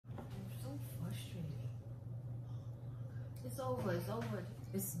It's over. It's over.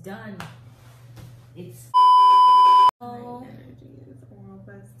 It's done. It's. My energy is all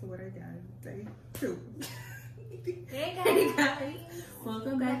best to what I got. Day 2. Hey guys.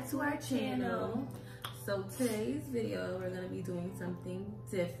 Welcome back to our channel. So today's video, we're gonna be doing something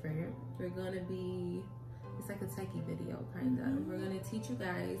different. It's like a techie video, kinda. We're gonna teach you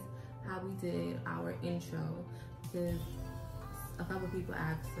guys how we did our intro because a couple people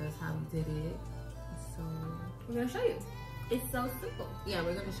asked us how we did it. So We're gonna show you. It's so simple. yeah,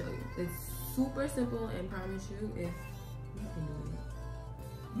 we're gonna show you. It's super simple and promise you if you can do it,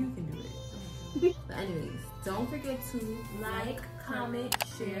 you can do it. But anyways, don't forget to Like, comment,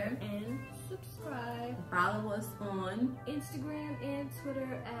 share, and subscribe. follow us on. Instagram and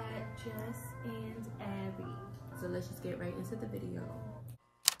Twitter at Jess and Arie. So let's just get right into the video.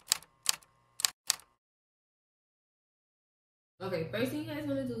 Okay, first thing you guys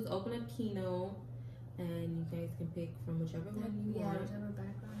want to do is open up Keynote, and you guys can pick from whichever one you want. Whichever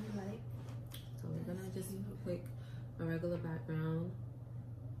background you like. So we're gonna just click a regular background.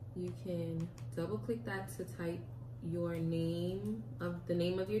 You can double click that to type your name of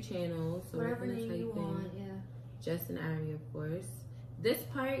your channel. So Whatever we're gonna name type you in want, yeah. Jess and Arie, of course. This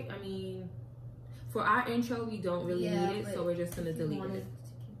part, I mean, for our intro, we don't really need it, so we're just gonna delete it.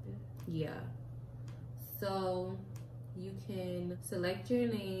 Yeah. So you can select your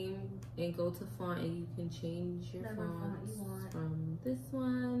name and go to font, and you can change your font from this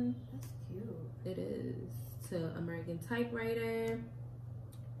one. That's cute. It is to American typewriter.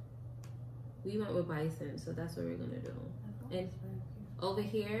 We went with Bison, so that's what we're gonna do. And over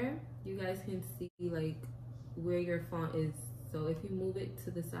here, you guys can see like where your font is. So if you move it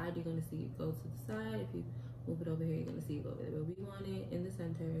to the side, you're gonna see it go to the side. If you move it over here, you're gonna see it go over there. But we want it in the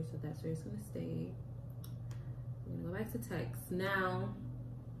center, so that's where it's gonna stay. We're gonna go back to text. Now,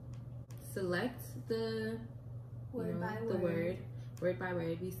 select the word by word.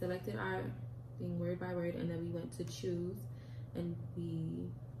 We selected our thing word by word, and then we went to choose, and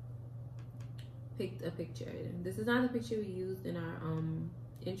we picked a picture. This is not the picture we used in our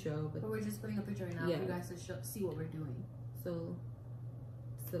intro, but we're just putting a picture right now for you guys to see what we're doing. So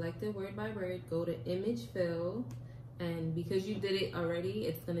select it word by word, go to image fill, and because you did it already,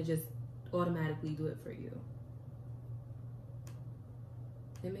 it's gonna just automatically do it for you.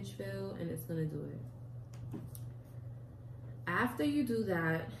 Image fill, and it's gonna do it. After you do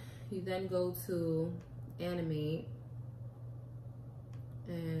that, you then go to animate,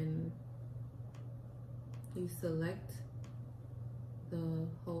 and you select the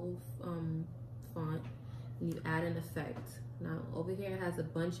whole font, and you add an effect. Now over here it has a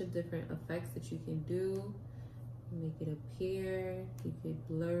bunch of different effects that you can do. Make it appear, you could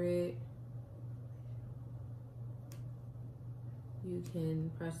blur it, you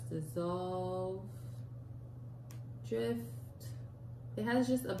can press dissolve, drift. It has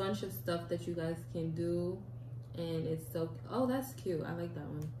just a bunch of stuff that you guys can do, and it's so, oh, that's cute. I like that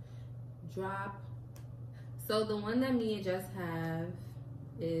one. Drop. So the one that me and Jess have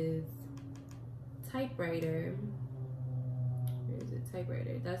is typewriter. Where is it?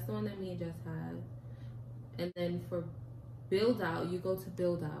 Typewriter. That's the one that me and Jess have. And then for build out, you go to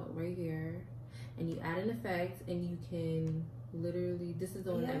build out right here, and you add an effect, and you can literally, this is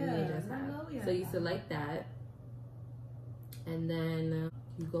the one that me and Jess have. So you select that, and then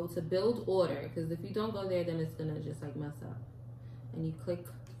you go to build order, because if you don't go there, then it's gonna just like mess up. And you click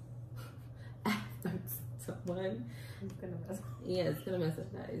after someone. It's gonna mess up. Yeah, it's gonna mess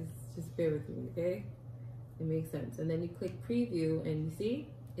up, guys. Just bear with me, okay? It makes sense. And then you click preview, and you see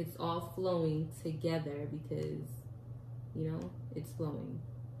it's all flowing together because, you know, it's flowing.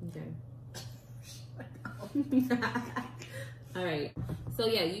 Okay. All right. So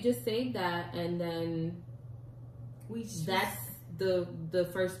yeah, you just save that, and then that's the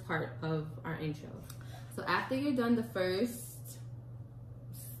first part of our intro. So after you're done the first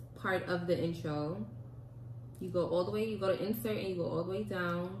part of the intro, you go all the way, you go to insert, and you go all the way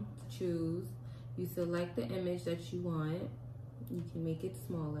down to choose. You select the image that you want. You can make it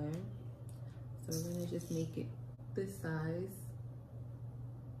smaller. So we're gonna just make it this size.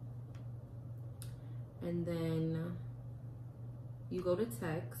 And then you go to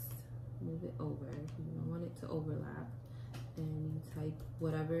text, move it over. You don't want it to overlap. And you type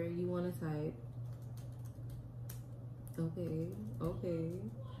whatever you want to type. Okay, okay.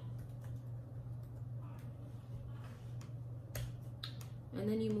 And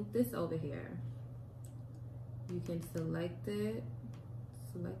then you move this over here. You can select it,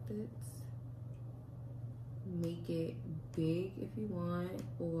 make it big if you want,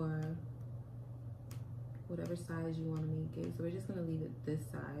 or whatever size you want to make it. So we're just gonna leave it this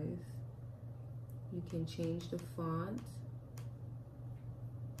size. You can change the font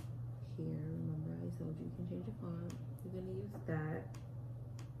here. Remember, I told you can change the font. You're gonna use that.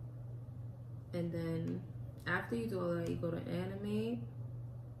 And then after you do all that, you go to animate,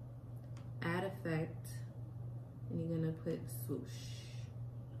 add effect, and you're gonna put swoosh.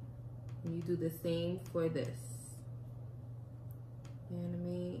 And you do the same for this.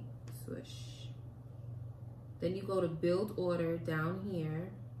 Animate, swoosh. Then you go to build order down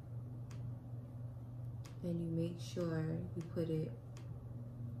here, and you make sure you put it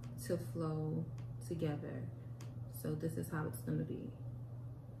to flow together. So this is how it's gonna be.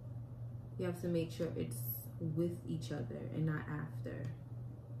 You have to make sure it's with each other and not after.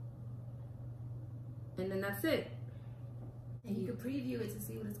 And then that's it. And you can preview it to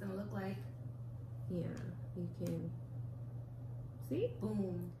see what it's gonna look like. Yeah, you can. See?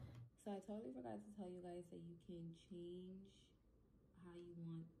 Boom. So I totally forgot to tell you guys that you can change how you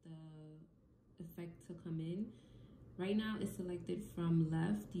want the effect to come in. Right now it's selected from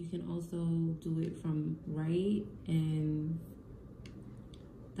left. You can also do it from right, and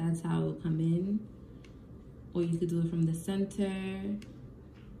that's how it'll come in. Or you could do it from the center, and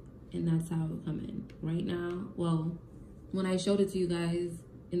that's how it'll come in. Right now, well, when I showed it to you guys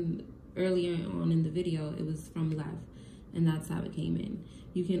earlier on in the video, it was from left, and that's how it came in.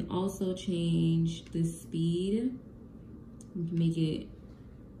 You can also change the speed. You can make it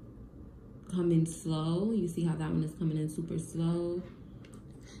come in slow. You see how that one is coming in super slow.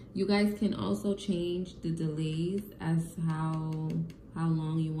 You guys can also change the delays as how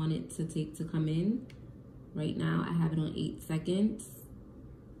long you want it to take to come in. Right now I have it on 8 seconds,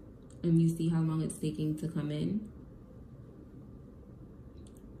 and you see how long it's taking to come in.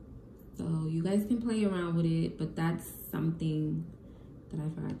 So you guys can play around with it, but that's something that I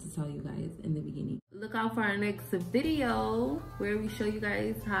forgot to tell you guys in the beginning. Look out for our next video where we show you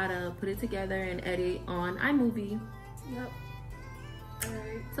guys how to put it together and edit on iMovie. Yep.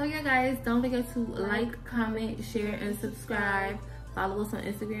 Alright. So yeah guys, don't forget to like, comment, share, and subscribe. Follow us on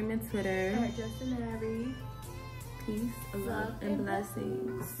Instagram and Twitter. At JESSANDARIE. Peace, love, and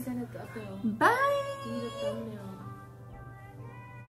blessings. Send it up. Bye. Do the thumbnail.